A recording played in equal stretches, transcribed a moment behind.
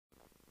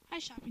Hi,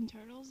 Shopping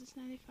Turtles. It's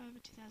 95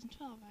 of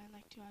 2012. I'd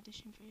like to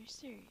audition for your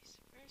series.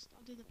 First,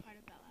 I'll do the part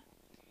of Bella.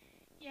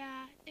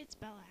 Yeah, it's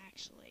Bella,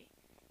 actually.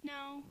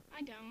 No,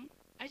 I don't.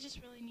 I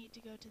just really need to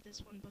go to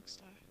this one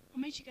bookstore. I'll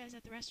meet you guys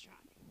at the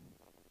restaurant.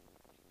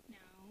 No,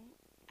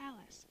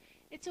 Alice.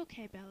 It's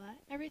okay, Bella.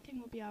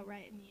 Everything will be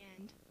alright in the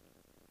end.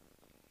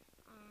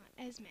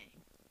 Esme.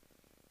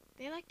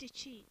 They like to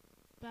cheat.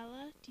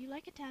 Bella, do you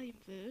like Italian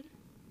food?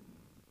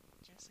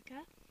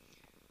 Jessica.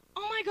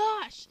 Oh my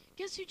gosh!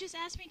 Guess who just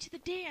asked me to the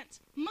dance?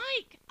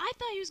 Mike! I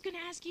thought he was going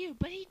to ask you,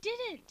 but he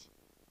didn't.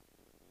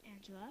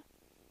 Angela.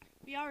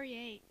 We already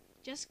ate.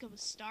 Jessica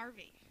was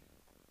starving.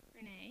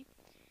 Renee.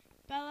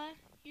 Bella,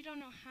 you don't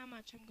know how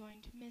much I'm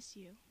going to miss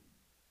you.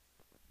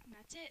 And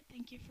that's it.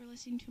 Thank you for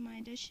listening to my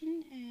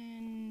audition,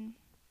 and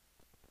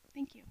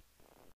thank you.